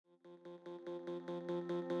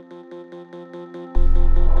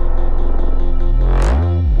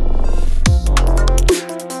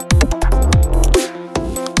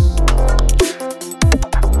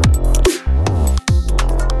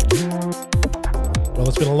Well,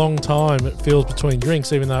 it's been a long time, it feels, between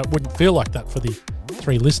drinks, even though it wouldn't feel like that for the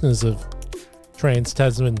 3 listeners of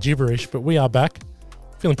Trans-Tasman Gibberish, but we are back.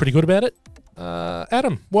 Feeling pretty good about it.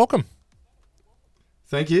 Adam, welcome.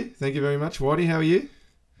 Thank you. Thank you very much. Whitey, how are you?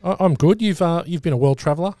 I'm good. You've been a world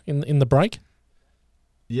traveller in the break?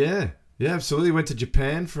 Yeah, absolutely. Went to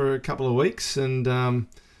Japan for a couple of weeks and,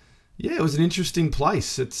 it was an interesting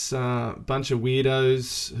place. It's a bunch of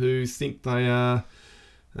weirdos who think they are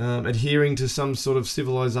adhering to some sort of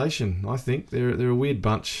civilization, I think. They're a weird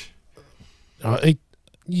bunch.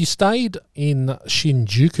 You stayed in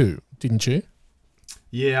Shinjuku, didn't you?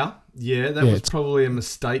 Yeah, that was probably a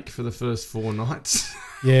mistake for the first 4 nights.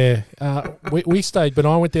 Yeah, we stayed, but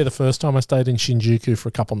I went there the first time. I stayed in Shinjuku for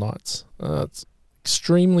a couple nights. It's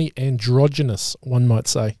extremely androgynous, one might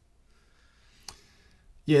say.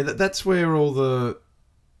 Yeah, that's where all the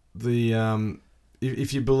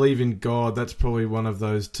if you believe in God, that's probably one of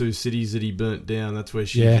those 2 cities that he burnt down. That's where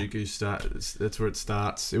Shinjuku starts. That's where it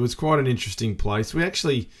starts. It was quite an interesting place. We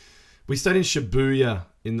stayed in Shibuya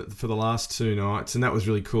for the last 2 nights, and that was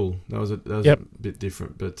really cool. That was a bit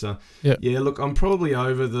different. But look, I'm probably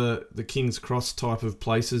over the King's Cross type of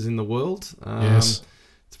places in the world. Yes.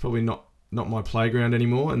 It's probably not my playground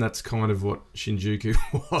anymore, and that's kind of what Shinjuku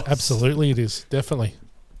was. Absolutely, it is. Definitely.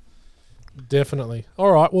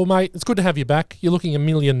 All right, well, mate, it's good to have you back. You're looking $1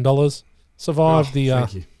 million. Survived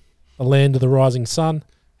the land of the rising sun.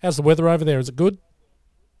 How's the weather over there? Is it good?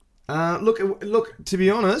 Look. To be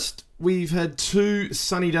honest, we've had 2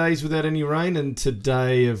 sunny days without any rain, and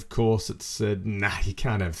today, of course, it said, nah, you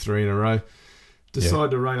can't have 3 in a row.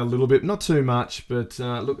 Decided to rain a little bit, not too much, but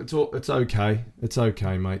look, it's okay. It's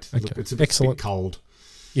okay, mate. Okay. Look, it's a bit cold.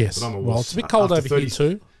 Yes, well, it's a bit cold over here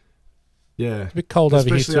too. Yeah, it's a bit cold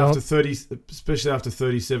over here too. Especially after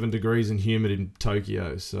 37 degrees and humid in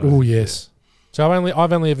Tokyo. So. Oh yes. Yeah. So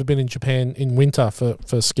I've only ever been in Japan in winter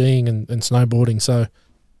for skiing and snowboarding. So it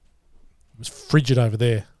was frigid over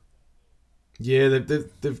there. Yeah,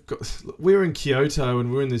 they've got. We were in Kyoto and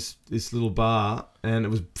we were in this little bar and it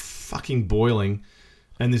was fucking boiling.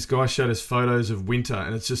 And this guy showed us photos of winter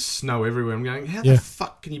and it's just snow everywhere. I'm going, how the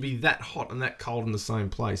fuck can you be that hot and that cold in the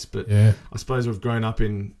same place? But I suppose we've grown up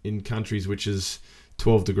in countries which is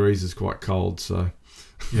 12 degrees is quite cold. So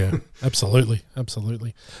yeah, absolutely.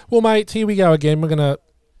 Well, mate, here we go again. We're going to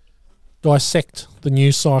dissect the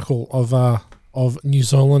news cycle of New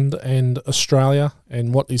Zealand and Australia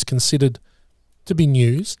and what is considered to be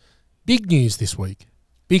news. Big news this week.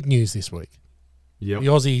 Yep. The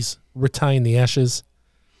Aussies retain the Ashes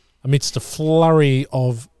amidst a flurry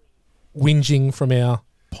of whinging from our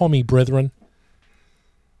pommy brethren.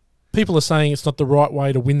 People are saying it's not the right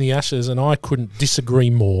way to win the Ashes, and I couldn't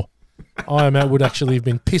disagree more. I would actually have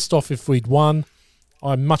been pissed off if we'd won.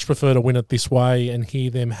 I much prefer to win it this way and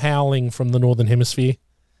hear them howling from the Northern Hemisphere.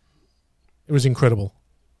 It was incredible.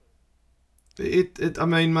 I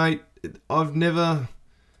mean, mate, I've never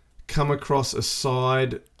come across a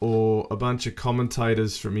side or a bunch of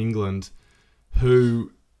commentators from England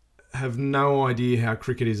who have no idea how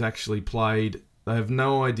cricket is actually played. They have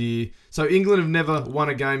no idea. So England have never won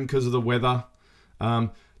a game because of the weather.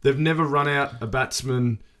 They've never run out a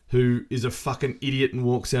batsman who is a fucking idiot and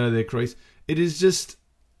walks out of their crease. It's just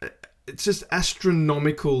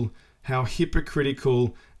astronomical how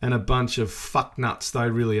hypocritical and a bunch of fucknuts they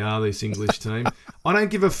really are, this English team. I don't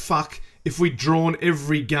give a fuck if we'd drawn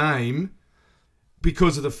every game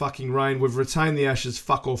because of the fucking rain. We've retained the Ashes.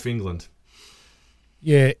 Fuck off, England.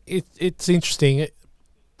 Yeah, it's interesting.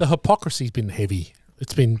 The hypocrisy's been heavy.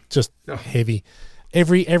 It's been just heavy.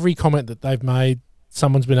 Every comment that they've made,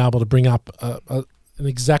 someone's been able to bring up an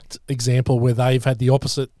exact example where they've had the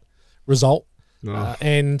opposite result.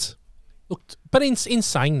 And look, but in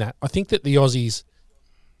saying that, I think that the Aussies,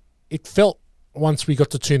 it felt once we got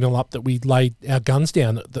to 2-0 up that we laid our guns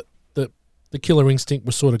down, that the killer instinct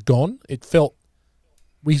was sort of gone. It felt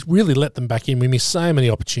we really let them back in. We missed so many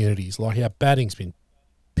opportunities. Like our batting's been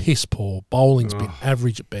piss poor. Bowling's been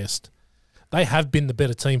average at best. They have been the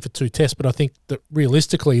better team for 2 tests, but I think that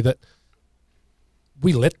realistically that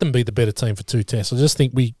we let them be the better team for 2 tests. I just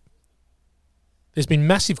think there's been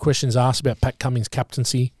massive questions asked about Pat Cummins'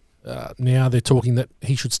 captaincy. Now they're talking that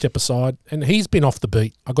he should step aside, and he's been off the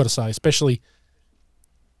beat, I've got to say, especially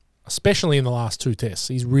in the last 2 tests.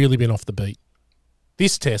 He's really been off the beat.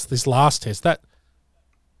 This last test,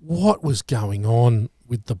 what was going on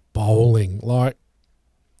with the bowling? Like,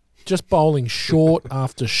 just bowling short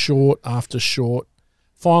after short after short.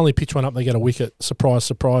 Finally pitch one up, they get a wicket. Surprise,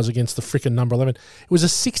 surprise against the frickin' number 11. It was a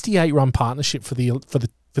 68-run partnership for the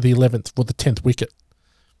 11th, for the 10th wicket.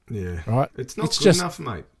 Yeah. Right? It's not good enough,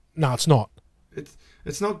 mate. No, it's not.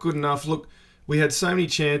 It's not good enough. Look, we had so many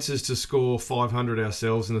chances to score 500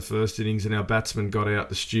 ourselves in the first innings, and our batsmen got out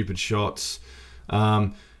the stupid shots.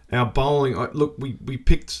 Our bowling, we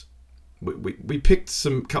picked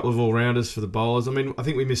some couple of all-rounders for the bowlers. I mean, I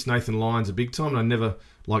think we missed Nathan Lyons a big time, and I never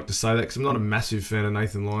like to say that because I'm not a massive fan of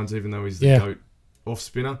Nathan Lyons, even though he's the GOAT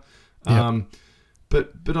off-spinner. Yep.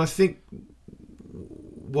 But I think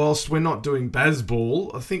whilst we're not doing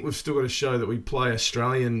Bazball, I think we've still got to show that we play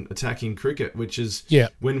Australian attacking cricket, which is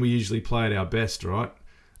when we usually play at our best, right?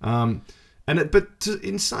 In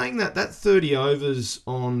saying that 30 overs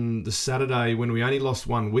on the Saturday when we only lost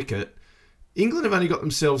one wicket, England have only got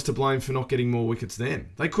themselves to blame for not getting more wickets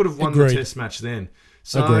then. They could have won the Test match then.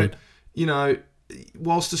 So,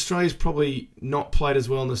 whilst Australia's probably not played as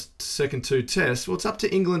well in the second two Tests, well, it's up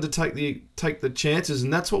to England to take the chances,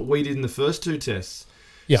 and that's what we did in the first two Tests.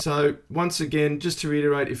 Yep. So, once again, just to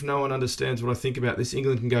reiterate, if no one understands what I think about this,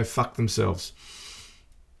 England can go fuck themselves.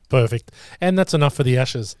 Perfect. And that's enough for the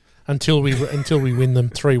Ashes until we win them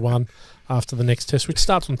 3-1 after the next Test, which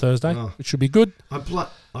starts on Thursday, which should be good. I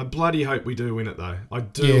bloody hope we do win it, though. I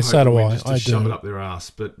do hope so do we win I. just to shove it up their ass,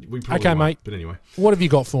 but we probably won't. Mate. But anyway. What have you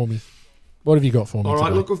got for me? All right, today?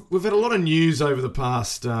 Look, we've had a lot of news over the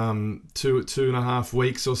past 2.5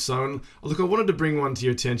 weeks or so, and look, I wanted to bring one to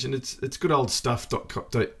your attention. It's good old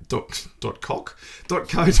stuff.co.nz.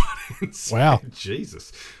 Wow,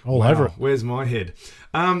 Jesus, all over it. Where's my head?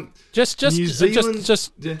 Just New Zealand,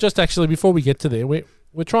 just actually before we get to there, we're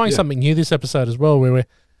trying something new this episode as well, where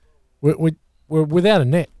we're without a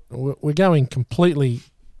net. We're going completely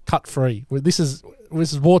cut free. This is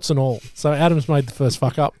warts and all. So Adam's made the first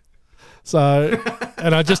fuck up. So,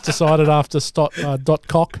 and I just decided after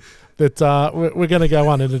 .cock that we're going to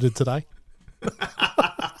go unedited today.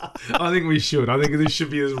 I think we should. I think this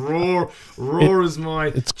should be as raw as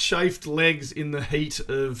my chafed legs in the heat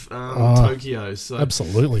of Tokyo. So.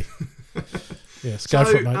 Absolutely. Yes, go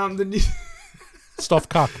for it, mate. Stop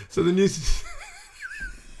cuck. So the news...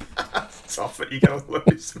 Stop it, you're going to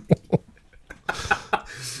lose me.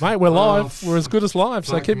 Mate, we're live. We're as good as live,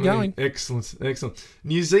 so keep going. Excellent.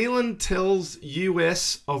 New Zealand tells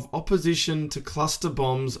US of opposition to cluster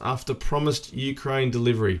bombs after promised Ukraine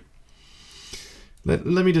delivery. Let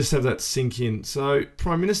me just have that sink in. So,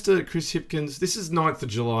 Prime Minister Chris Hipkins, this is 9th of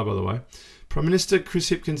July, by the way. Prime Minister Chris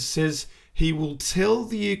Hipkins says he will tell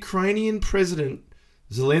the Ukrainian President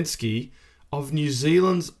Zelensky of New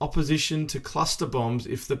Zealand's opposition to cluster bombs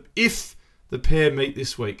if the pair meet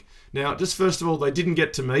this week. Now, just first of all, they didn't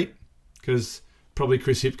get to meet because probably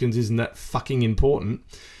Chris Hipkins isn't that fucking important.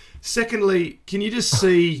 Secondly, can you just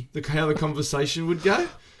see how the conversation would go?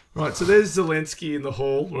 Right, so there's Zelensky in the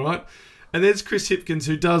hall, right? And there's Chris Hipkins,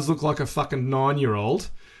 who does look like a fucking 9-year-old,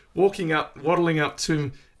 waddling up to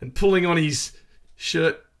him and pulling on his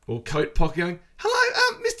shirt or coat pocket going,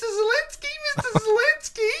 "Hello, Mr.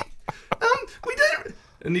 Zelensky, we don't..."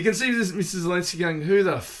 And you can see this Mr. Zelensky going, "Who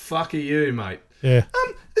the fuck are you, mate?" Yeah.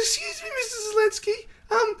 Excuse me, Mr. Zelensky.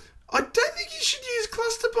 I don't think you should use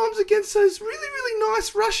cluster bombs against those really, really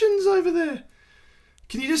nice Russians over there.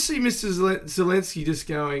 Can you just see Mr. Zelensky just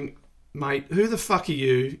going, "Mate, who the fuck are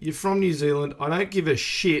you? You're from New Zealand. I don't give a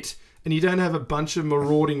shit. And you don't have a bunch of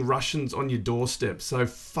marauding Russians on your doorstep. So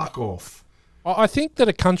fuck off." I think that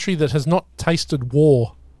a country that has not tasted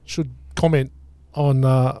war should comment on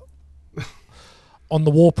the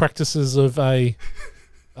war practices of a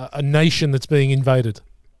nation that's being invaded.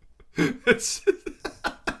 It's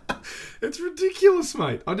ridiculous,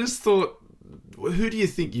 mate. I just thought, who do you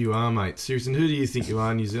think you are, mate? Seriously, who do you think you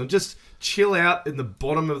are, New Zealand? Just chill out in the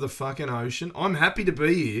bottom of the fucking ocean. I'm happy to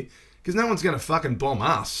be here because no one's going to fucking bomb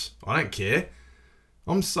us. I don't care.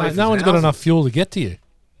 I'm safe. Mate, no one's got enough fuel to get to you.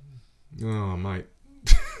 Oh, mate.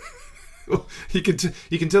 You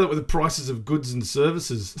can tell it with the prices of goods and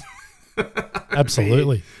services.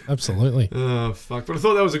 Absolutely. Oh, fuck. But I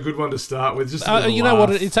thought that was a good one to start with. Just you know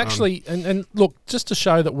what? It's actually... And look, just to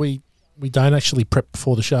show that we don't actually prep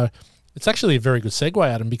before the show, it's actually a very good segue,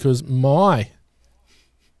 Adam, because my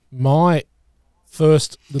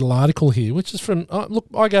first little article here, which is from... look,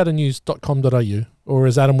 I go to news.com.au, or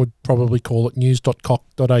as Adam would probably call it,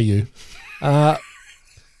 news.cock.au.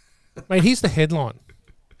 Mate, here's the headline.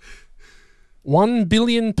 1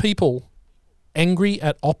 billion people angry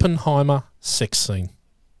at Oppenheimer sex scene.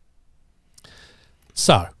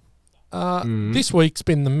 So, this week's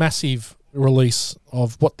been the massive release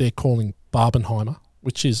of what they're calling Barbenheimer,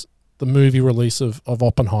 which is the movie release of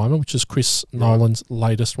Oppenheimer, which is Chris Nolan's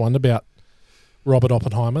latest one about Robert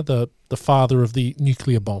Oppenheimer, the father of the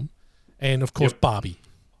nuclear bomb, and of course Barbie,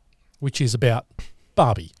 which is about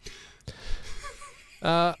Barbie.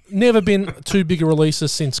 Never been too big a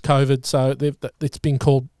releases since COVID, so it's been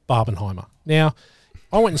called Barbenheimer. Now,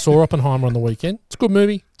 I went and saw Oppenheimer on the weekend. It's a good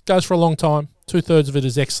movie. Goes for a long time. 2/3 of it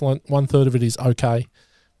is excellent. 1/3 of it is okay.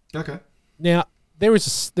 Okay. Now,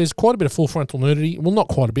 there's quite a bit of full frontal nudity. Well, not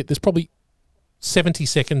quite a bit. There's probably 70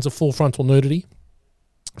 seconds of full frontal nudity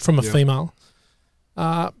from a female.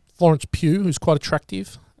 Florence Pugh, who's quite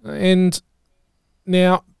attractive. And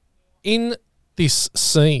now, in this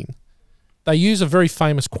scene, they use a very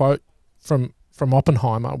famous quote from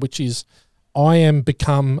Oppenheimer, which is, "I am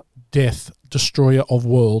become death, destroyer of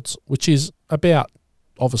worlds," which is about,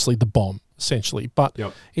 obviously, the bomb, essentially. But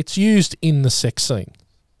it's used in the sex scene.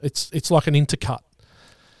 It's like an intercut.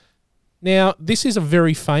 Now, this is a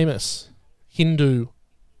very famous Hindu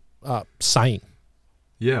saying.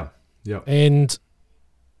 Yeah. And,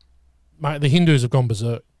 mate, the Hindus have gone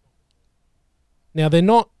berserk. Now, they're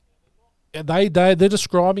not... They're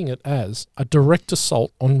describing it as a direct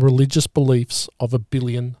assault on religious beliefs of 1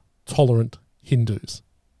 billion tolerant Hindus.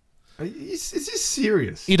 Is this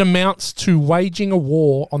serious? It amounts to waging a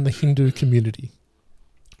war on the Hindu community.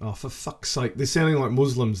 Oh, for fuck's sake. They're sounding like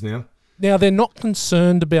Muslims now. Now, they're not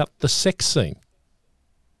concerned about the sex scene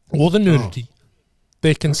or the nudity. Oh.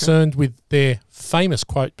 They're concerned with their famous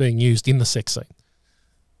quote being used in the sex scene.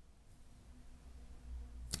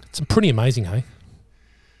 It's pretty amazing, hey?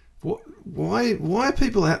 Why are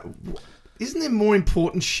people out? Isn't there more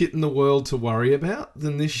important shit in the world to worry about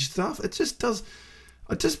than this stuff? It just does.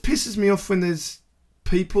 It just pisses me off when there's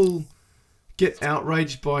people get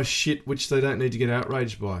outraged by shit which they don't need to get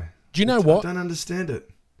outraged by. Do you know what? I don't understand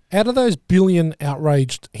it. Out of those billion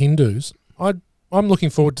outraged Hindus, I'm looking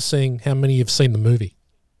forward to seeing how many have seen the movie.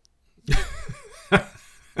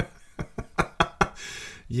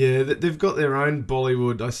 Yeah, they've got their own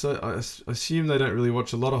Bollywood. I assume they don't really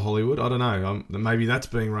watch a lot of Hollywood. I don't know. Maybe that's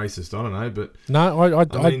being racist. I don't know. But no,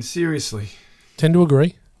 I mean, seriously. Tend to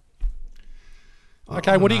agree.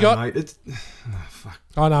 Okay, what do you got? Mate, it's, fuck.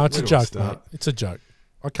 I know it's a joke, mate. It's a joke.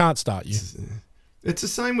 I can't start you. It's the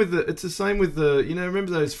same with the. You know,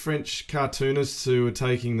 remember those French cartoonists who were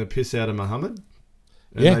taking the piss out of Muhammad?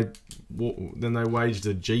 And then they waged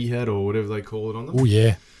a jihad or whatever they call it on them. Oh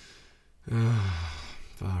yeah.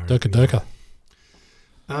 Durka.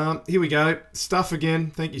 Here we go. Stuff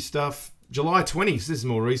again. Thank you, Stuff. July 20th. This is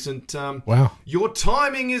more recent. Wow. Your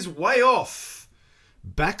timing is way off.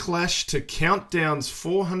 Backlash to Countdown's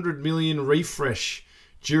 400 million refresh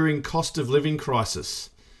during cost of living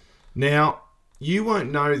crisis. Now, you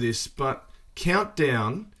won't know this, but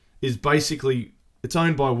Countdown is basically, it's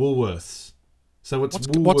owned by Woolworths. So it's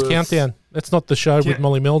Woolworths. What's Countdown? That's not the show with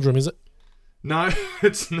Molly Meldrum, is it? No,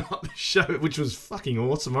 it's not the show, which was fucking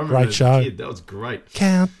awesome. I remember great show. As a kid. That was great.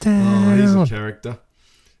 Countdown. Oh, he's a character.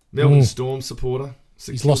 Melbourne Storm supporter.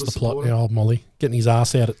 He's lost the plot, old Molly. Getting his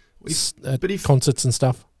ass out at concerts and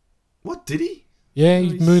stuff. What, did he? Yeah,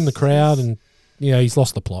 he's mooning the crowd and, he's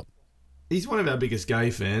lost the plot. He's one of our biggest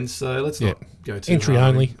gay fans, so let's not go too Entry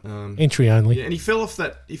hard. only. Entry only. Yeah, and he fell off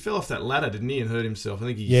that ladder, didn't he, and hurt himself. I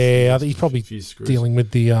think he's probably dealing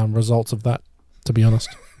with the results of that, to be honest.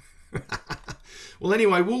 Well,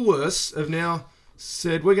 anyway, Woolworths have now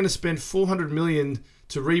said we're going to spend $400 million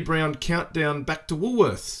to rebrand Countdown back to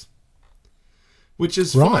Woolworths, which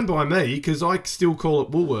is fine by me because I still call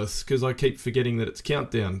it Woolworths because I keep forgetting that it's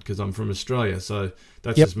Countdown because I'm from Australia. So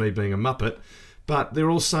that's just me being a muppet. But they're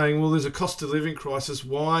all saying, well, there's a cost of living crisis.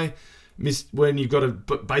 Why, when you've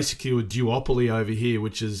got basically a duopoly over here,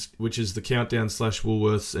 which is the Countdown /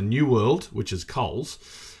 Woolworths and New World, which is Coles.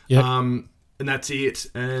 Yep. And that's it.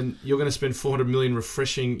 And you're going to spend $400 million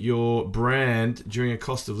refreshing your brand during a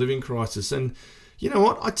cost of living crisis. And you know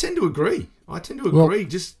what? I tend to agree. Well,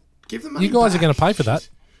 just give them money. You guys back. are going to pay for that.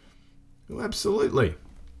 Oh, absolutely.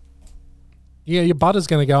 Yeah, your butter's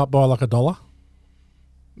going to go up by like $1.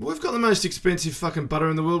 We've got the most expensive fucking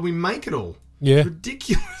butter in the world. We make it all. Yeah.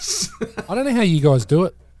 Ridiculous. I don't know how you guys do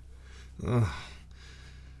it.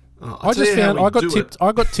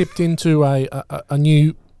 I got tipped into a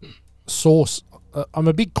new sauce. I'm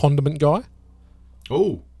a big condiment guy.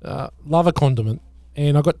 Oh. Love a condiment.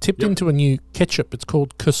 And I got tipped into a new ketchup. It's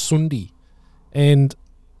called Kasundi. And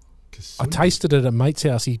I tasted it at a mate's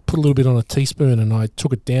house. He put a little bit on a teaspoon and I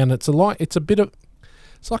took it down. It's like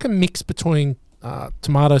a mix between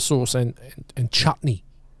tomato sauce and chutney.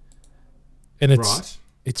 And it's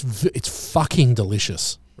fucking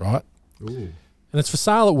delicious, right? Ooh. And it's for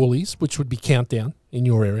sale at Woolies, which would be Countdown in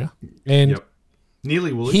your area. And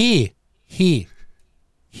nearly Woolies.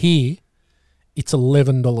 Here, it's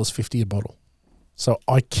 $11.50 a bottle. So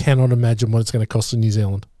I cannot imagine what it's going to cost in New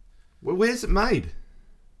Zealand. Well, where's it made?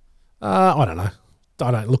 I don't know.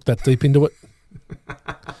 I don't look that deep into it.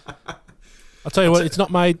 I'll tell you what, it's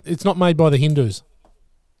not made by the Hindus.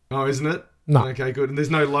 Oh, isn't it? No. Okay, good. And there's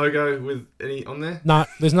no logo with any on there? No,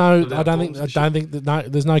 there's no. Without I don't think.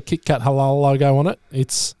 There's no Kit Kat halal logo on it.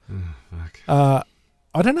 It's. Fuck.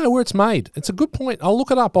 I don't know where it's made. It's a good point. I'll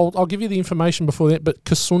look it up. I'll give you the information before that. But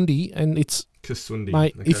Kasundi, and it's Kasundi,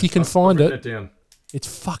 mate. Okay. If you can find I've it, down. it's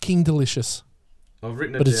fucking delicious. I've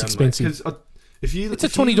written it but down, it's expensive. Mate, it's a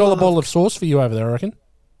 $20 bottle of sauce for you over there, I reckon.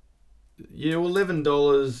 Yeah, well,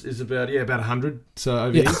 $11 is about about 100. So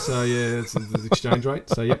over here, so it's the exchange rate.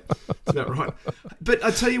 So yeah, it's about right. But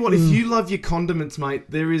I tell you what, if you love your condiments,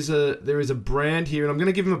 mate, there is a brand here, and I'm going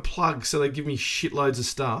to give them a plug, so they give me shitloads of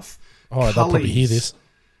stuff. Oh, they'll probably hear this.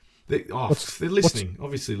 They're listening,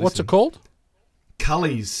 obviously. What's it called?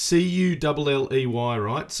 Cully's, Culley,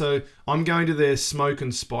 right? So I'm going to their Smoke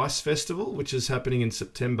and Spice Festival, which is happening in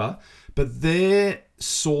September. But their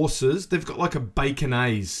sauces, they've got like a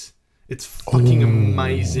baconaise. It's fucking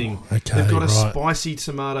amazing. Okay, they've got a spicy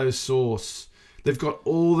tomato sauce. They've got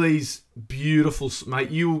all these beautiful...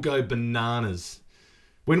 Mate, you will go bananas.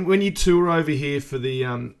 When you tour over here for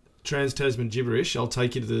the Trans-Tasman Gibberish, I'll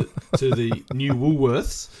take you to the new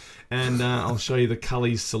Woolworths, and I'll show you the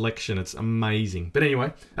Cully's selection. It's amazing. But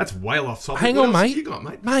anyway, that's way off topic. Hang on, mate. You got,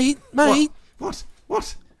 mate? Mate.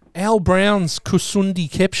 What? Al Brown's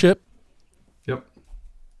Kusundi Ketchup. Yep.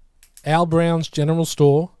 Al Brown's General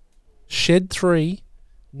Store. Shed 3,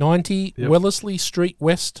 90 Wellesley Street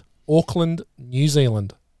West, Auckland, New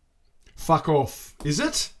Zealand. Fuck off. Is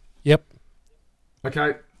it? Yep.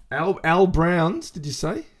 Okay. Al Brown's, did you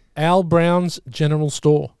say? Al Brown's General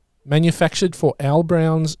Store. Manufactured for Al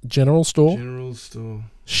Brown's General Store. General Store.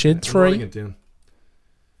 Shed 3. I'm writing it down.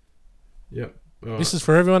 Yep. Right. This is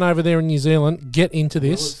for everyone over there in New Zealand. Get into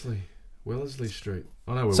this. Wellesley Street.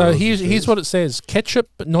 I know where So Wellesley Street here's is. what it says. Ketchup,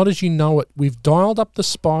 but not as you know it. We've dialed up the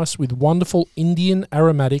spice with wonderful Indian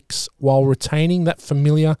aromatics while retaining that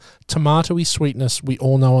familiar tomatoey sweetness we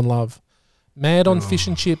all know and love. Mad on fish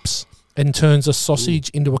and chips and turns a sausage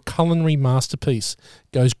into a culinary masterpiece.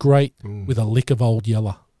 Goes great with a lick of Old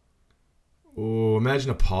Yeller. Oh,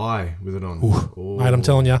 imagine a pie with it on. Mate, I'm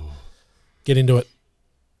telling you. Get into it.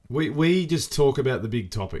 We just talk about the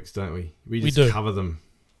big topics, don't we? We just cover them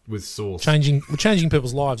with sauce. We're changing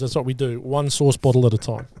people's lives. That's what we do. One sauce bottle at a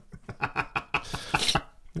time.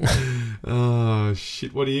 Oh,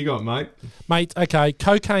 shit. What do you got, mate? Mate, okay.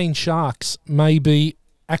 Cocaine sharks may be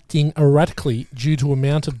acting erratically due to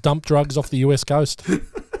amount of dump drugs off the US coast.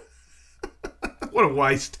 What a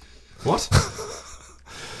waste. What?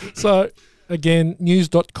 So, again,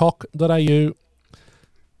 news.cock.au.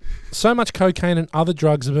 So much cocaine and other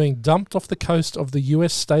drugs are being dumped off the coast of the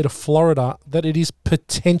US state of Florida that it is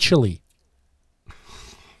potentially.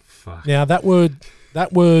 Fuck. Now, that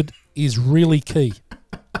word is really key.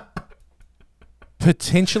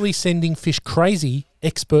 Potentially sending fish crazy,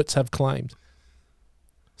 experts have claimed.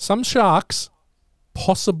 Some sharks,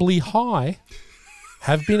 possibly high,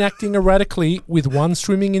 have been acting erratically, with one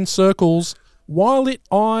swimming in circles while it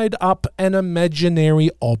eyed up an imaginary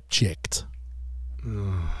object.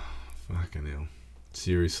 Oh, fucking hell.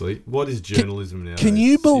 Seriously. What is journalism now? Can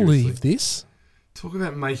you believe this? Talk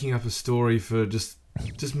about making up a story for just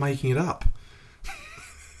making it up.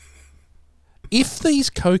 If these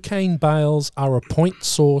cocaine bales are a point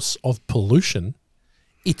source of pollution,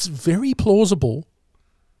 it's very plausible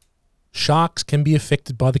sharks can be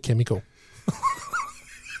affected by the chemical.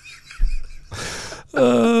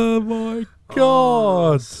 Oh my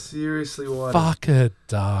God. Oh, seriously, why? Fuck it,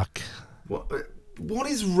 Duck. What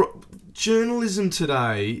is journalism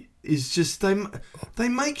today is just they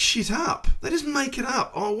make shit up. They just make it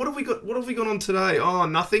up. Oh, what have we got on today? Oh,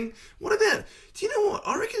 nothing. What about, do you know what?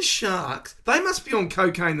 I reckon sharks, they must be on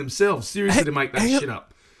cocaine themselves, seriously, to make that shit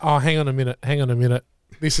up. Oh, hang on a minute.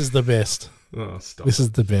 This is the best. Oh, stop. This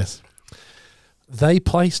is the best. They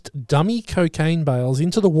placed dummy cocaine bales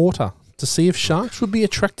into the water to see if sharks would be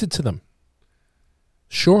attracted to them.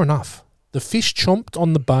 Sure enough, the fish chomped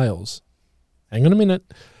on the bales. Hang on a minute.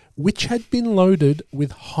 Which had been loaded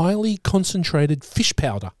with highly concentrated fish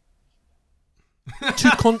powder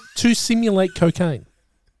to simulate cocaine.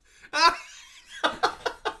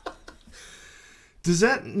 Does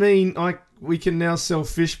that mean we can now sell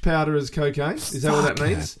fish powder as cocaine? Is that what that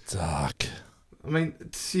means? Duck. I mean,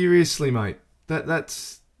 seriously, mate.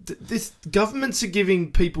 This governments are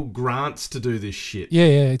giving people grants to do this shit. Yeah,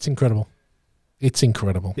 it's incredible. It's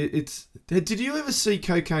incredible. Did you ever see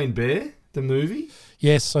Cocaine Bear, the movie?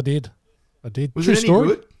 Yes, I did. Was True it any story.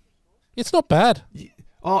 good? It's not bad.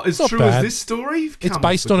 Oh, as not true bad. as this story? It's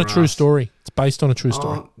based on a true story. It's based on a true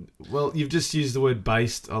story. Well, you've just used the word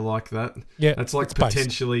based. I like that. Yeah, that's like it's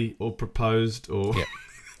potentially based. Or proposed or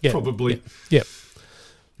yeah. probably. Yeah.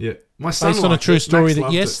 Yeah. My son Based on a liked true it. story Max that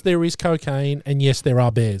loved yes, it. there is cocaine and yes, there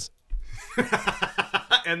are bears.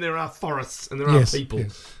 And there are forests and there are people.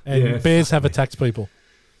 Yes. And bears have attacked people.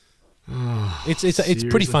 Oh, It's pretty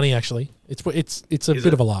seriously? funny actually. It's a Is bit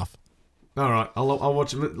it? of a laugh. All right, I'll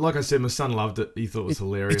watch it. Like I said, my son loved it. He thought it was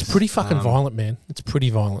hilarious. It's pretty fucking violent, man. It's pretty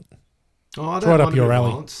violent. Oh, I It's don't right mind up a your bit of alley.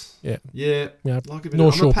 violence. Yeah. Yeah. Yeah. Like a bit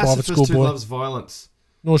North I'm Shore a private pacifist school who boy. loves violence.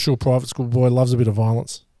 North Shore private school boy loves a bit of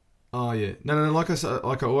violence. Oh yeah, no. Like I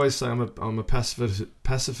always say, I'm a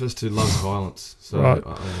pacifist who loves violence. So Right. I don't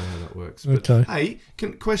know how that works. But Okay. hey,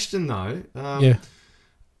 question though. Yeah.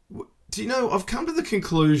 Do you know? I've come to the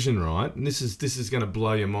conclusion, right? And this is going to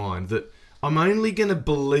blow your mind, that I'm only going to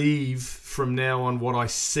believe from now on what I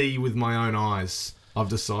see with my own eyes. I've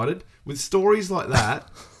decided with stories like that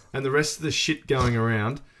and the rest of the shit going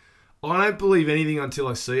around. I don't believe anything until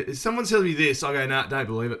I see it. If someone tells me this, I go, nah, don't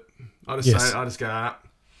believe it. I just say it. I just go,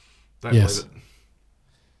 don't believe it.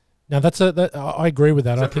 Now I agree with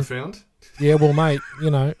that. Is I that think, profound? yeah, well, mate,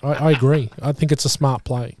 I agree. I think it's a smart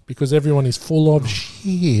play because everyone is full of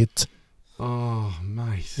shit. Oh,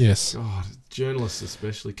 mate. Yes. God, journalists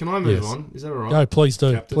especially. Can I move Yes. on? Is that all right? No, please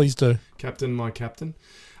do. Captain? Please do. Captain, my captain.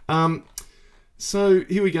 So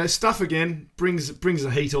here we go. Stuff again brings the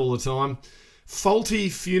heat all the time. Faulty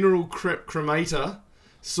funeral cremator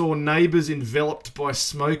saw neighbours enveloped by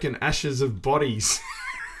smoke and ashes of bodies.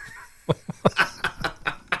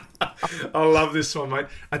 I love this one, mate.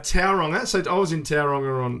 A Tauranga. So I was in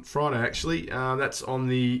Tauranga on Friday, actually. That's on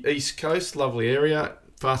the east coast. Lovely area.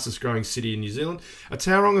 Fastest growing city in New Zealand. A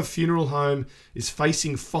Tauranga funeral home is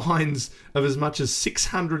facing fines of as much as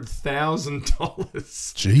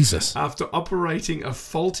 $600,000 Jesus. after operating a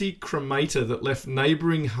faulty cremator that left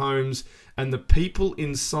neighbouring homes and the people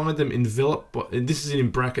inside them enveloped by, and this is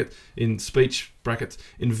in speech brackets,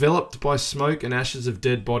 enveloped by smoke and ashes of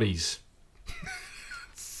dead bodies.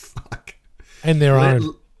 Fuck. And their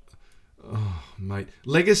own. Oh, mate.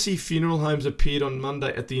 Legacy Funeral Homes appeared on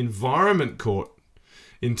Monday at the Environment Court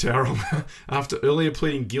in Tauranga after earlier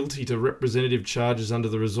pleading guilty to representative charges under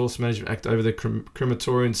the Resource Management Act over the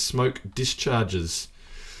crematorium smoke discharges.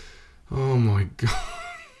 Oh my God.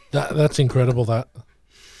 That's incredible, that.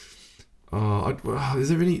 Is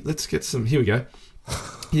there any... Let's get some... Here we go.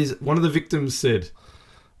 Here's one of the victims said,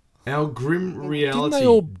 "Our grim reality,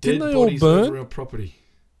 Didn't they dead all bodies burn? over our property."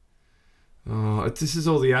 Oh, this is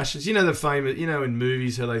all the ashes. You know the famous... You know in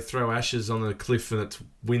movies how they throw ashes on a cliff and it's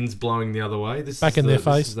wind's blowing the other way? This Back is in their This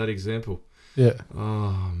face. is that example. Yeah.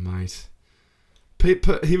 Oh, mate.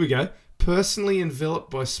 Here we go. Personally enveloped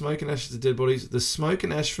by smoke and ashes of dead bodies, the smoke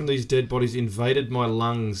and ash from these dead bodies invaded my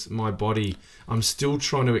lungs, my body. I'm still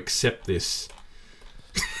trying to accept this.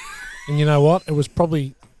 And you know what? It was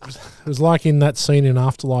like in that scene in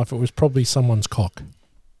Afterlife, it was probably someone's cock.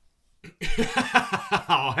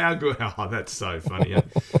 Oh, how good. Oh, that's so funny. Eh?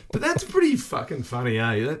 But that's pretty fucking funny,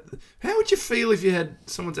 eh? How would you feel if you had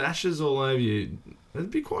someone's ashes all over you?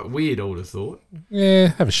 That'd be quite weird, I would have thought. Yeah,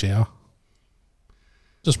 have a shower.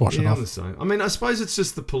 Just wash it I'm off. the same. I mean, I suppose it's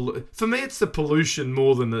just for me, it's the pollution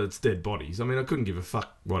more than it's dead bodies. I mean, I couldn't give a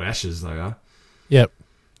fuck what ashes they are. Yep.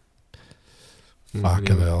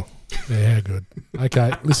 Fucking hell. Yeah, good.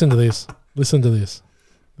 Okay, listen to this. There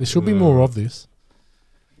should be more of this.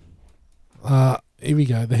 Here we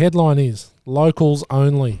go. The headline is Locals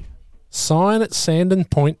Only. Sign at Sandon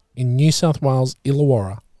Point in New South Wales,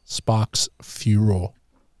 Illawarra sparks furor.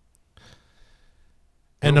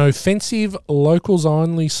 An offensive locals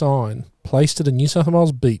only sign placed at a New South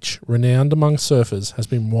Wales beach renowned among surfers has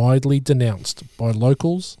been widely denounced by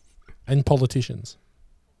locals and politicians.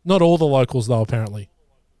 Not all the locals, though, apparently.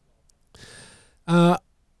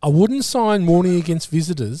 A wooden sign warning against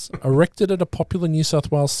visitors erected at a popular New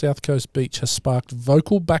South Wales South Coast beach has sparked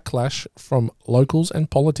vocal backlash from locals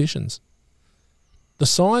and politicians. The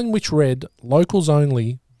sign, which read, "Locals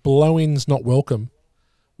Only, Blow-ins Not Welcome,"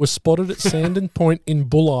 was spotted at Sandon Point in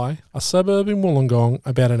Bulli, a suburb in Wollongong,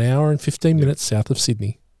 about an hour and 15 minutes south of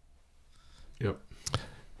Sydney. Yep.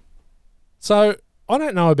 So I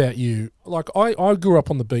don't know about you. Like I grew up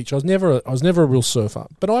on the beach. I was never a real surfer,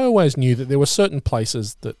 but I always knew that there were certain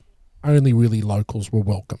places that only really locals were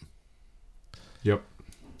welcome. Yep.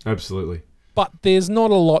 Absolutely. But there's not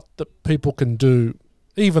a lot that people can do,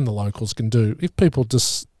 even the locals can do, if people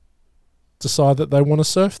just decide that they want to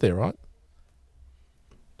surf there, right?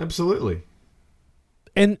 Absolutely.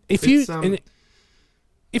 And if you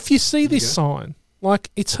see this sign, like,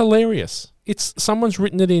 it's hilarious. It's someone's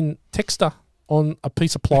written it in Texter on a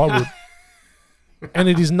piece of plywood, and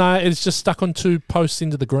it's just stuck on two posts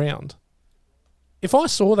into the ground. If I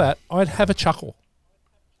saw that, I'd have a chuckle.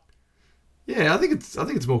 Yeah, I think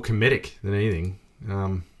it's more comedic than anything.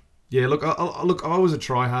 Yeah, look, I was a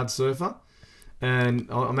try-hard surfer, and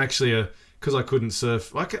I'm actually because I couldn't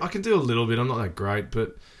surf. I can do a little bit. I'm not that great,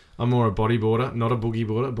 but I'm more a bodyboarder, not a boogie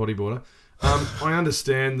boarder, bodyboarder. I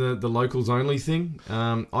understand the locals only thing.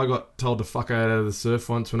 I got told to fuck out of the surf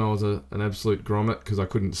once when I was an absolute grommet because I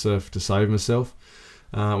couldn't surf to save myself.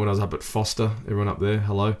 When I was up at Foster, everyone up there,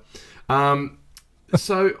 hello.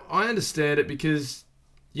 So I understand it because,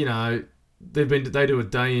 you know, they do a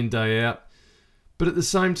day in, day out. But at the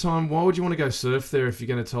same time, why would you want to go surf there if you're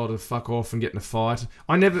going to tell her to fuck off and get in a fight?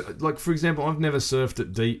 I never, like, for example, I've never surfed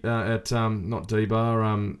not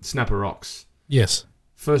D-Bar, Snapper Rocks. Yes.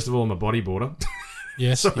 First of all, I'm a bodyboarder.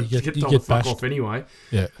 Yes, so you get get told to fuck bashed. off anyway.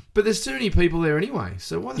 Yeah. But there's too many people there anyway.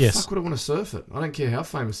 So why the fuck would I want to surf it? I don't care how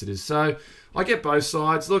famous it is. So I get both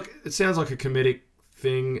sides. Look, it sounds like a comedic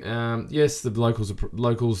thing. Yes, the locals or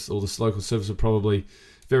the local surfers are probably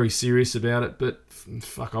very serious about it, but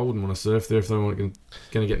fuck, I wouldn't want to surf there if they weren't going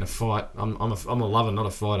to get in a fight. I'm a lover, not a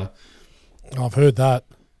fighter. I've heard that.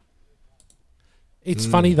 It's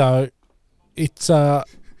funny though. It's the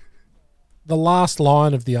last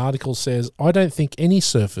line of the article says, "I don't think any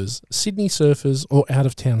surfers, Sydney surfers or out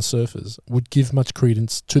of town surfers, would give much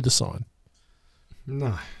credence to the sign."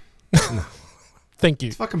 No. Thank you.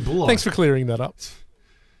 It's fucking bull-eye. Thanks for clearing that up.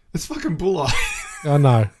 It's fucking bull-eye. I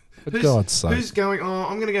know. For God's sake. Who's going,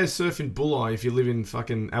 I'm going to go surf in Bulleye if you live in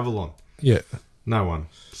fucking Avalon? Yeah. No one.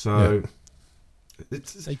 So,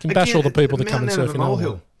 So you can bash all the people that come and surf in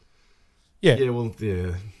molehill. Yeah. Yeah, well,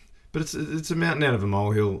 yeah. But it's a mountain out of a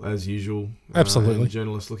molehill, as usual. Absolutely.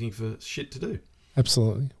 Journalists looking for shit to do.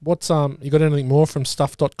 Absolutely. What's you got anything more from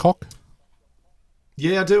stuff.cock?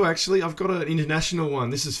 Yeah, I do, actually. I've got an international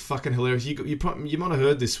one. This is fucking hilarious. You might have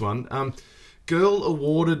heard this one. Girl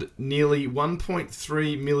awarded nearly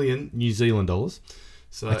 1.3 million New Zealand dollars.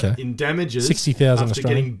 So in damages 60,000 after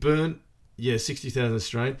Australian. getting burnt. Yeah, 60,000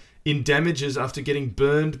 Australian. In damages after getting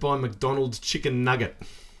burned by McDonald's chicken nugget.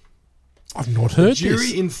 I've not heard A jury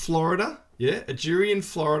this. in Florida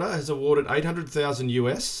has awarded 800,000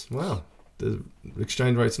 US. Wow. The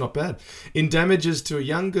exchange rate's not bad. In damages to a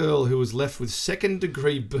young girl who was left with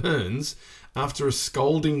second-degree burns after a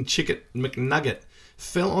scalding chicken McNugget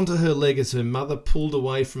fell onto her leg as her mother pulled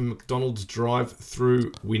away from McDonald's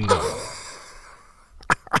drive-through window.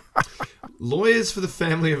 Lawyers for the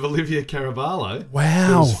family of Olivia Caraballo,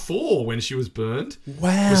 who was 4 when she was burned,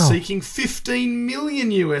 were seeking 15 million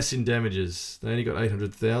US in damages. They only got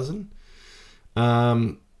 800,000.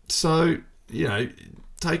 So, you know,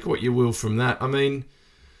 take what you will from that. I mean...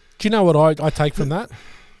 Do you know what I take from that?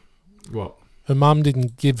 What? Her mum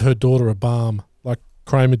didn't give her daughter a balm like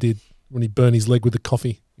Kramer did when he burned his leg with the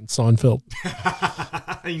coffee in Seinfeld.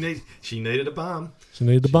 She needed a balm. She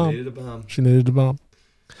needed a balm.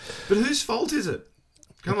 But whose fault is it?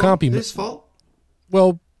 Can't be whose fault?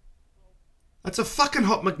 Well, that's a fucking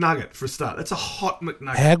hot McNugget for a start. That's a hot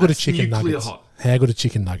McNugget. How good are That's chicken nuclear nuggets? hot. How good are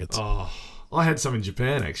chicken nuggets? Oh, I had some in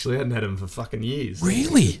Japan actually. I hadn't had them for fucking years.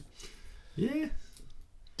 Really? Yeah.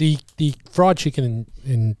 The fried chicken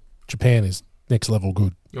in Japan is next level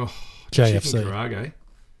good. Oh, JFC. chicken karage.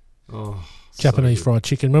 Oh, Japanese so fried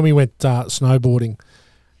chicken. When we went snowboarding,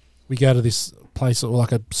 we go to this place,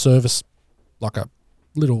 like a service, like a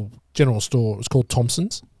little general store. It was called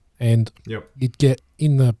Thompson's, and you'd get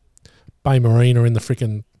in the Bay Marine or in the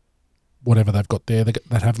frickin' whatever they've got there. They'd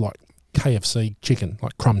have like KFC chicken,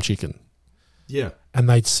 like crumb chicken. Yeah. And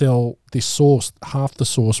they'd sell this sauce. Half the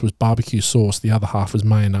sauce was barbecue sauce. The other half was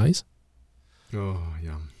mayonnaise. Oh,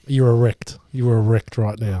 yum. You're erect. You were erect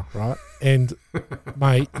right now, right? And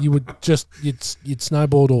mate, you would you'd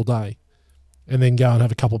snowboard all day, and then go and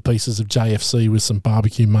have a couple of pieces of JFC with some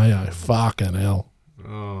barbecue mayo. Fucking hell!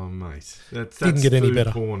 Oh, mate, that's didn't get any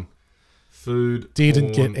better. Porn. Food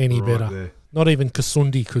didn't porn get any right better. There. Not even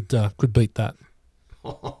Kasundi could beat that.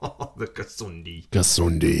 The Kasundi.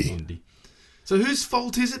 Kasundi. So whose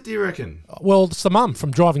fault is it, do you reckon? Well, it's the mum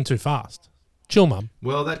from driving too fast. Chill, mum.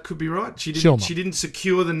 Well, that could be right. She didn't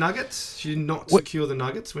secure the nuggets. She did not secure the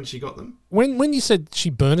nuggets when she got them. When you said she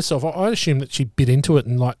burned herself, I assumed that she bit into it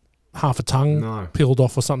and like half a tongue peeled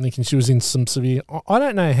off or something, and she was in some severe. I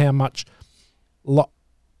don't know how much of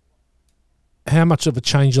a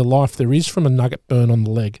change of life there is from a nugget burn on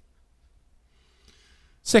the leg.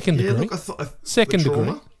 Second degree. Look, Second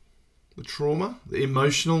degree. The trauma, the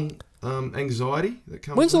emotional anxiety that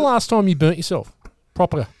comes. When's the last time you burnt yourself?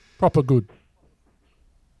 Proper good.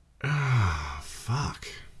 Ah, fuck.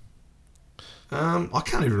 I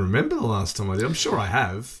can't even remember the last time I did. I'm sure I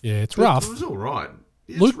have. Yeah, it's rough. It was all right.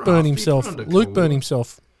 Yeah, Luke burned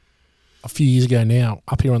himself a few years ago now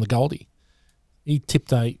up here on the Goldie. He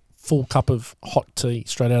tipped a full cup of hot tea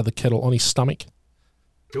straight out of the kettle on his stomach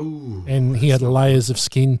Ooh, and he had layers of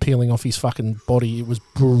skin peeling off his fucking body. It was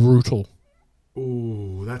brutal.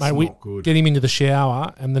 Ooh, that's Mate, not good. Get him into the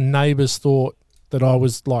shower, and the neighbours thought that I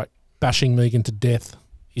was like bashing Megan to death.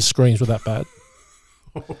 His screams were that bad.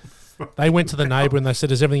 They went to the neighbour and they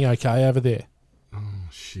said, "Is everything okay over there?" Oh,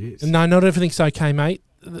 shit. And no, not everything's okay, mate.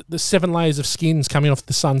 The 7 layers of skin's coming off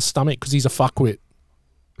the son's stomach because he's a fuckwit.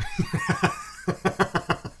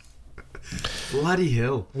 Bloody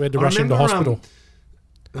hell. We had to rush him to hospital.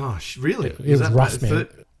 Really? It was rough, man.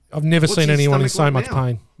 I've never seen anyone in so much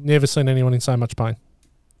pain. Never seen anyone in so much pain.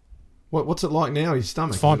 What's it like now, his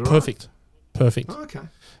stomach? It's fine. Perfect. Right? Perfect. Oh, okay.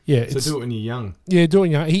 Yeah. So do it when you're young. Yeah,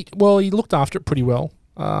 doing it. He looked after it pretty well.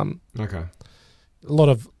 Okay. A lot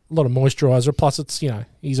of moisturiser. Plus, it's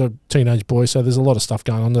he's a teenage boy, so there's a lot of stuff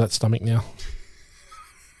going on to that stomach now.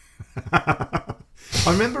 I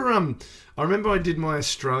remember I did my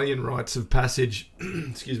Australian rites of passage.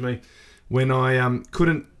 Excuse me, when I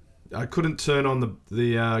couldn't turn on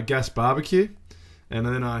the gas barbecue, and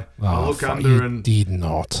then I look under and did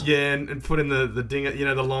not. Yeah, and put in the ding,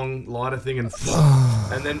 the long lighter thing, and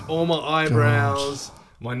then all my eyebrows. Gosh.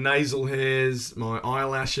 My nasal hairs, my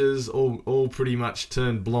eyelashes, all pretty much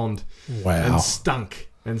turned blonde. Wow. And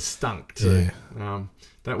stunk too. Yeah.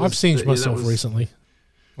 I've singed myself recently.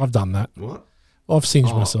 I've done that. What? I've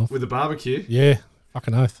singed myself. With a barbecue? Yeah.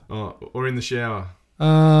 Fucking oath. Oh, or in the shower?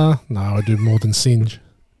 No, I do more than singe.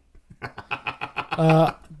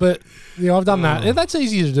 But yeah, I've done that. That's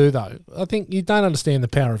easy to do though. I think you don't understand the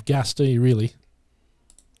power of gas, do you really?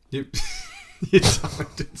 You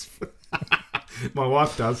don't. My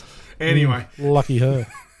wife does. Anyway. Lucky her.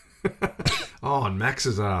 And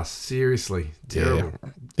Max's ass. Seriously. Terrible. Yeah,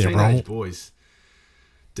 they're Teenage wrong. boys.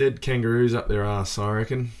 Dead kangaroos up their ass, I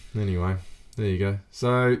reckon. Anyway, there you go.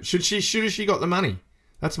 So, should she got the money?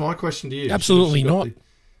 That's my question to you. Absolutely not.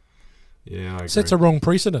 Yeah, I agree. Sets a wrong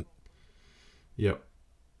precedent. Yep.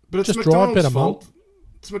 But it's Just McDonald's drive better, fault. Mum.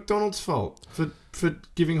 It's McDonald's fault for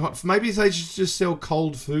giving hot... Maybe they should just sell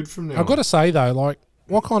cold food from now on. I've got to say, though, like,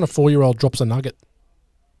 what kind of 4-year-old drops a nugget?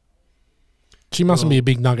 She mustn't be a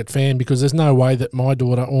big nugget fan because there's no way that my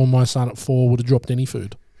daughter or my son at 4 would have dropped any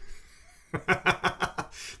food.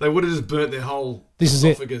 They would have just burnt their whole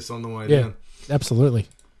esophagus on the way down. Absolutely.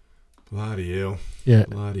 Bloody hell. Yeah.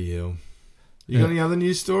 Bloody hell. You got any other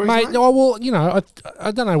news stories, mate? Mate? No, well,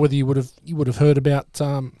 I don't know whether you would have heard about.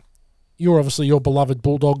 Your beloved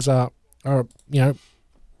Bulldogs are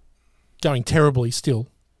going terribly still.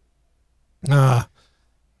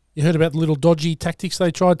 You heard about the little dodgy tactics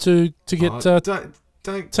they tried to get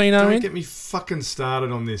don't Tino in? get me fucking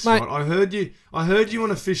started on this, mate. Right? I heard you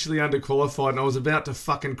unofficially underqualified, and I was about to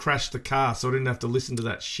fucking crash the car, so I didn't have to listen to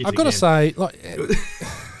that shit. I've got to say, like,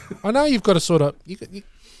 I know you've got to sort of. The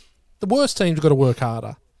worst team's got to work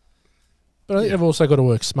harder, but I think they've also got to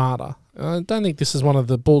work smarter. I don't think this is one of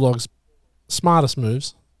the Bulldogs' smartest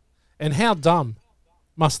moves. And how dumb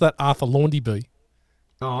must that Arthur Laundy be?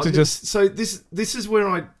 This is where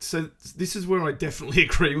I definitely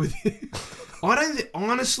agree with you.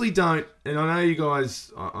 Honestly don't, and I know you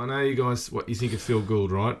guys. What you think of Phil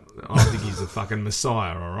Gould, right? I think he's a fucking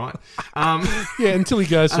messiah, all right. Yeah, until he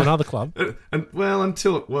goes to another club,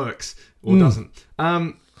 until it works or doesn't.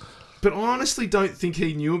 But I honestly don't think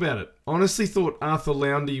he knew about it. Honestly, thought Arthur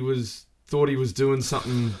Laundy thought he was doing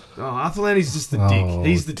something. Arthur Laundy's just the dick.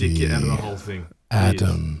 He's the dick out of the whole thing.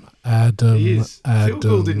 Adam. He is. Phil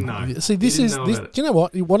Gould didn't know. See, this. Do you know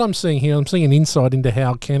what? What I'm seeing here, I'm seeing an insight into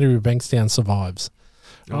how Canterbury Bankstown survives.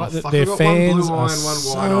 Right? Their fans are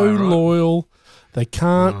so loyal. They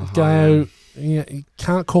can't go. You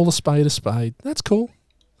can't call a spade a spade. That's cool.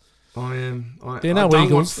 I am. They're no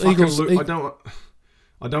Eagles. I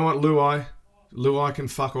don't want Luai. Luai can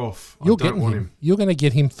fuck off. I don't want him. You're going to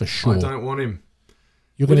get him for sure. I don't want him.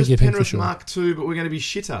 You're going to get him for sure. Mark II, but we're going to be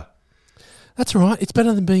shitter. That's all right. It's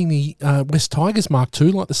better than being the West Tigers Mark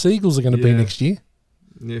II, like the Seagulls are going to be next year.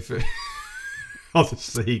 Yeah, the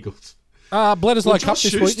Seagulls. Bledisloe Cup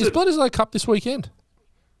this week. Is Bledisloe Cup this weekend?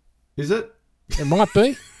 Is it? It might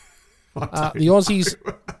be. The Aussies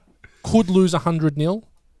could lose 100-0.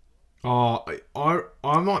 Oh,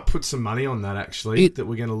 I might put some money on that, actually, that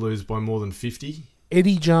we're going to lose by more than 50.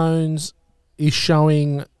 Eddie Jones is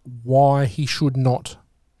showing why he should not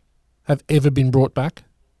have ever been brought back.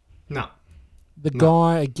 No. The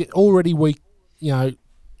guy, already weak,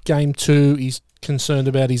 game 2, he's concerned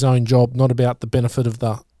about his own job, not about the benefit of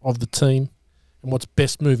the team and what's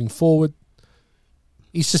best moving forward.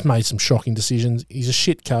 He's just made some shocking decisions. He's a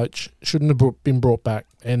shit coach, shouldn't have been brought back.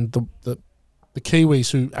 And the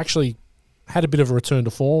Kiwis, who actually had a bit of a return to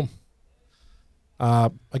form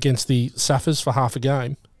against the Saffers for half a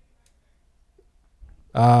game,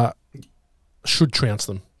 should trounce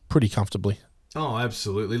them pretty comfortably. Oh,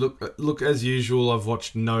 absolutely. Look. As usual, I've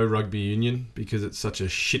watched no rugby union because it's such a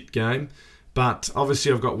shit game. But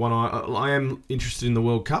obviously, I've got one eye. I am interested in the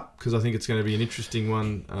World Cup because I think it's going to be an interesting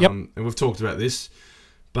one. And we've talked about this.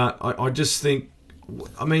 But I just think,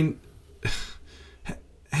 I mean,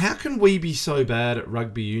 how can we be so bad at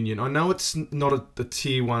rugby union? I know it's not a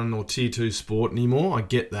tier 1 or tier 2 sport anymore. I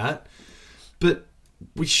get that. But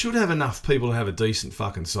we should have enough people to have a decent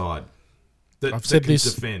fucking side that can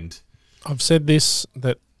defend. I've said this,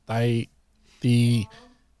 that the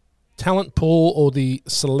talent pool or the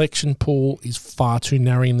selection pool is far too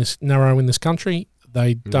narrow in this country.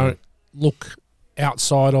 They don't look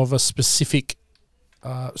outside of a specific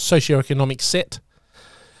socioeconomic set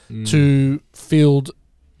to field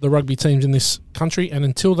the rugby teams in this country, and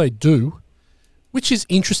until they do, which is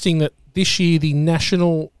interesting that this year the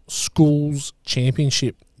National Schools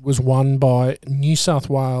Championship was won by New South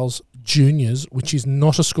Wales Juniors, which is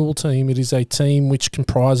not a school team. It is a team which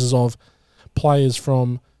comprises of players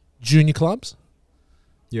from junior clubs.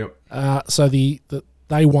 Yep. So they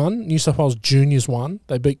won. New South Wales Juniors won.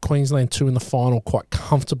 They beat Queensland 2 in the final quite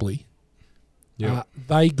comfortably. Yep.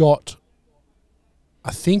 They got,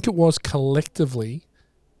 I think it was collectively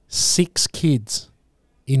 6 kids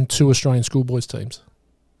in 2 Australian schoolboys teams,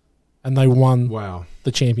 and they won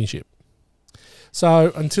the championship.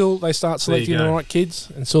 So until they start selecting the right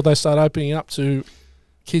kids, until they start opening up to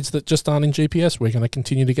kids that just aren't in GPS, we're going to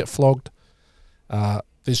continue to get flogged.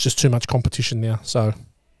 There's just too much competition now. So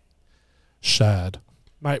sad,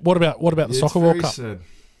 mate. What about the Soccer World Cup? Sad.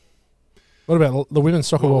 What about the Women's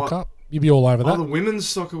Soccer World Cup? You'd be all over that. The Women's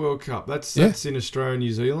Soccer World Cup. That's in Australia and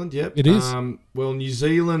New Zealand. Yep, it is. Well, New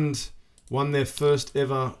Zealand won their first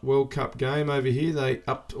ever World Cup game over here. I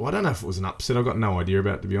don't know if it was an upset. I've got no idea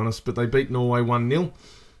about it, to be honest. But they beat Norway 1-0.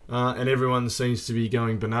 And everyone seems to be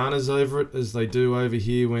going bananas over it, as they do over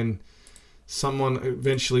here when someone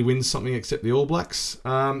eventually wins something except the All Blacks.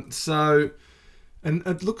 And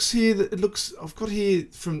it looks here I've got here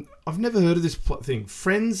I've never heard of this thing,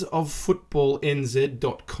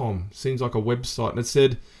 friendsoffootballnz.com. Seems like a website. And it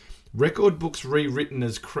said, record books rewritten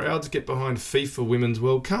as crowds get behind FIFA Women's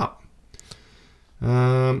World Cup.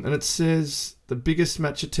 And it says the biggest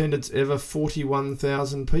match attendance ever,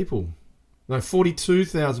 41,000 people. No,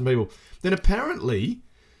 42,000 people. Then apparently,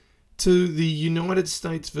 to the United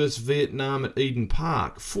States versus Vietnam at Eden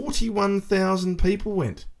Park, 41,000 people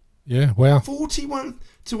went. Yeah, wow. 41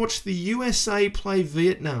 to watch the USA play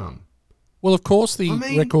Vietnam. Well, of course the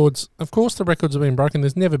records have been broken.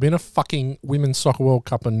 There's never been a fucking Women's Soccer World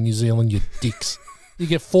Cup in New Zealand, you dicks. You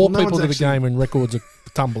get 4 people to the game and records are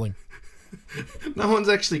tumbling. No one's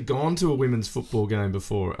actually gone to a women's football game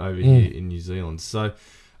before over here in New Zealand. So,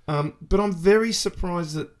 but I'm very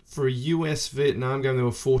surprised that for a US Vietnam game there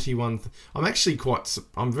were 41.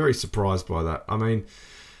 I'm very surprised by that. I mean,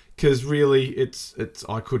 because really, it's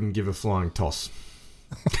I couldn't give a flying toss.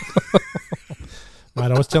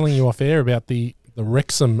 Mate, I was telling you off air about the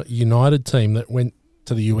Wrexham United team that went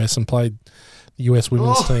to the US and played the US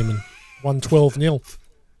women's team and won 12-0.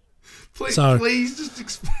 Please just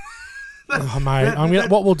explain. Mate,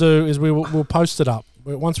 what we'll do is we'll post it up.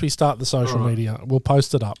 Once we start the social media, we'll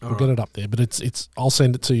post it up. We'll get it up there. But it's I'll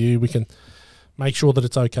send it to you. We can make sure that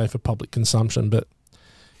it's okay for public consumption. But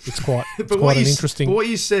it's quite interesting. But what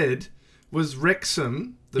you said was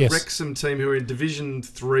Wrexham, Wrexham team who are in Division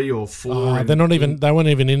 3 or 4. They weren't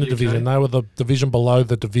even in the division. They were the division below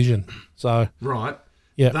the division. So right.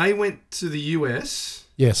 Yeah. They went to the US.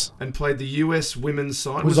 Yes. And played the US women's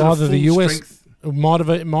side. It was either the US. It might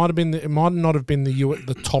not have been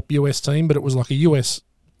the top US team, but it was like a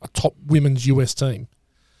top women's US team.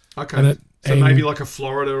 Okay. And maybe like a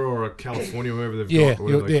Florida or a California, wherever they've got.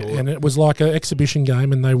 Yeah, and it was like an exhibition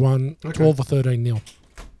game, and they won 12 or 13-0.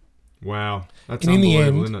 Wow, that's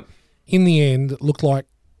unbelievable, isn't it? In the end, it looked like,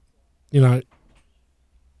 it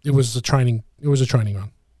was a training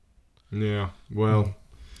run. Yeah. Well.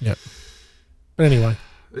 Yeah. But anyway,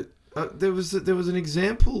 there was an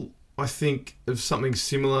example, I think, of something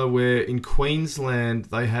similar where in Queensland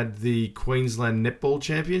they had the Queensland Netball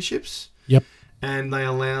Championships. Yep. And they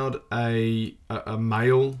allowed a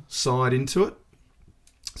male side into it.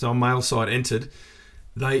 So a male side entered.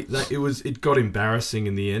 It got embarrassing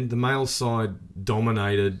in the end. The male side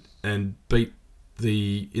dominated and beat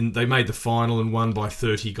they made the final and won by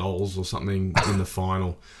 30 goals or something in the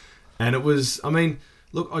final. And it was,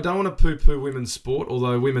 look, I don't want to poo-poo women's sport,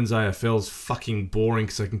 although women's AFL's fucking boring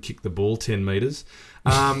because they can kick the ball 10 metres.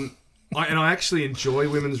 I actually enjoy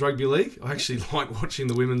women's rugby league. I actually like watching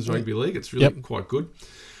the women's rugby league. It's really quite good.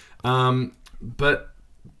 But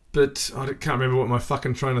But I can't remember what my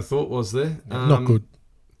fucking train of thought was there. Not good.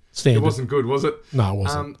 Standard. It wasn't good, was it? No, it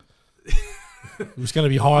wasn't. It was going to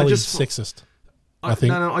be highly sexist, I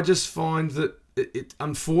think. No, I just find that it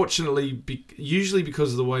unfortunately, usually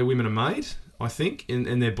because of the way women are made, I think,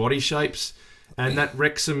 in their body shapes, and that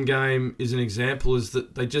Wrexham game is an example, is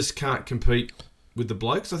that they just can't compete with the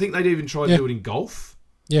blokes. I think they'd even tried to do it in golf.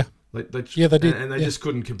 Yeah. They did. And they just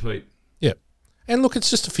couldn't compete. Yeah. And look, it's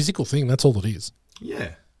just a physical thing. That's all it is.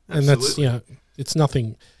 Yeah, absolutely. And that's, it's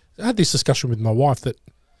nothing. I had this discussion with my wife that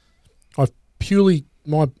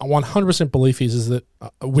my 100% belief is that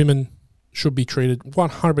women should be treated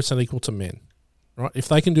 100% equal to men, right? If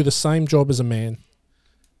they can do the same job as a man,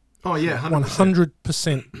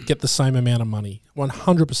 100% get the same amount of money,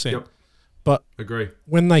 100%. Yep. But agree.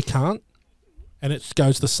 When they can't, and it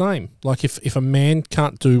goes the same. Like if a man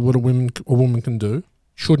can't do what a woman can do,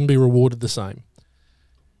 shouldn't be rewarded the same.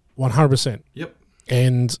 100%. Yep.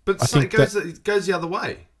 But I think it goes the other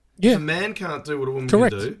way. Yeah. If a man can't do what a woman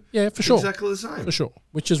Correct. can do, yeah, for sure. Exactly the same. For sure.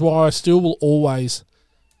 Which is why I still will always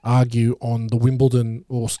argue on the Wimbledon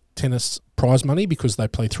or tennis prize money, because they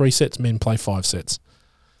play 3 sets, men play 5 sets.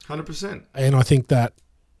 100%. And I think that,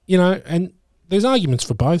 and there's arguments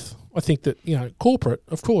for both. I think that, corporate,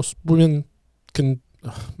 of course, women can,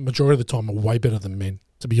 majority of the time, are way better than men,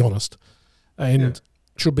 to be honest, and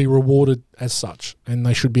should be rewarded as such, and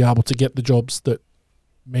they should be able to get the jobs that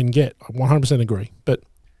men get. I 100% agree. But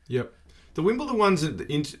yep. The Wimbledon ones,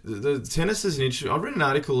 the tennis is an interesting. I read an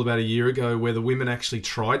article about a year ago where the women actually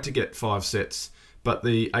tried to get 5 sets, but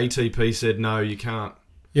the ATP said, no, you can't.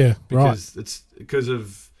 Yeah, because it's because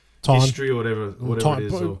of time, history or whatever time, it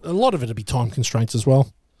is. A lot of it will be time constraints as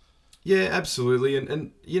well. Yeah, absolutely.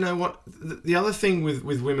 And you know what? The other thing with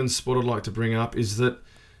women's sport I'd like to bring up is that,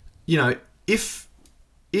 if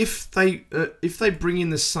they bring in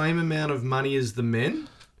the same amount of money as the men,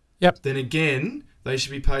 then again, they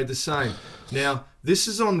should be paid the same. Now, this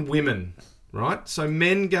is on women, right? So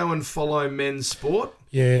men go and follow men's sport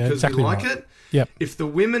because exactly we like it. Yep. If the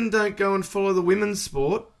women don't go and follow the women's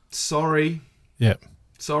sport, sorry. Yep.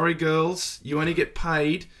 Sorry, girls. You only get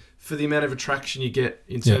paid for the amount of attraction you get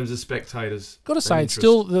in terms of spectators. Got to say, it's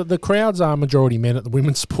still the crowds are majority men at the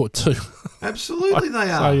women's sport too. Absolutely,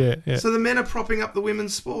 they are. So the men are propping up the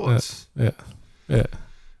women's sports. Yeah.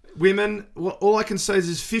 Women, all I can say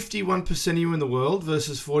is 51% of you in the world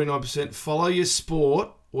versus 49%. Follow your sport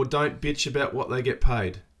or don't bitch about what they get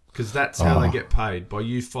paid, because that's how they get paid, by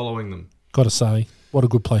you following them. Got to say, what a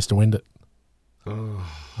good place to end it.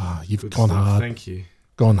 You've gone hard. Thank you.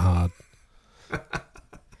 Gone hard.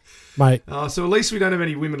 Mate. So at least we don't have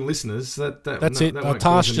any women listeners. That's it.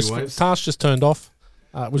 Tash just turned off.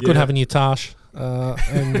 It was good having you, Tash.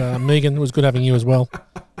 And Megan, it was good having you as well.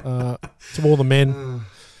 To all the men,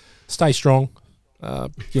 stay strong.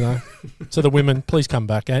 To the women, please come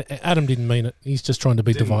back. Adam didn't mean it. He's just trying to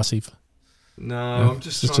be divisive. No, I'm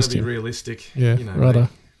just trying to be realistic. Yeah, righto.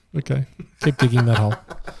 Okay. Keep digging that hole.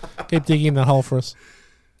 Keep digging that hole for us.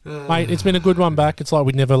 Mate, it's been a good one back. It's like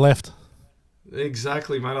we never left.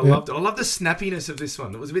 Exactly, mate. I loved it. I love the snappiness of this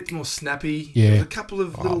one. It was a bit more snappy. Yeah. There was a couple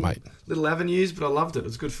of little avenues, but I loved it. It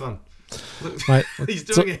was good fun. Mate, he's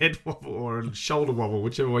doing a head wobble or a shoulder wobble,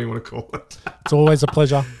 whichever way you want to call it. It's always a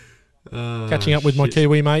pleasure catching up with my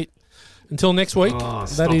Kiwi mate. Until next week,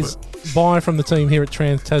 that is bye from the team here at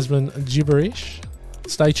Trans Tasman Gibberish.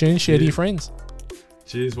 Stay tuned. Share to your friends.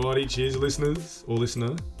 Cheers, Whitey. Cheers, listeners or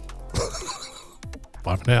listener.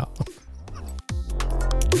 Bye for now.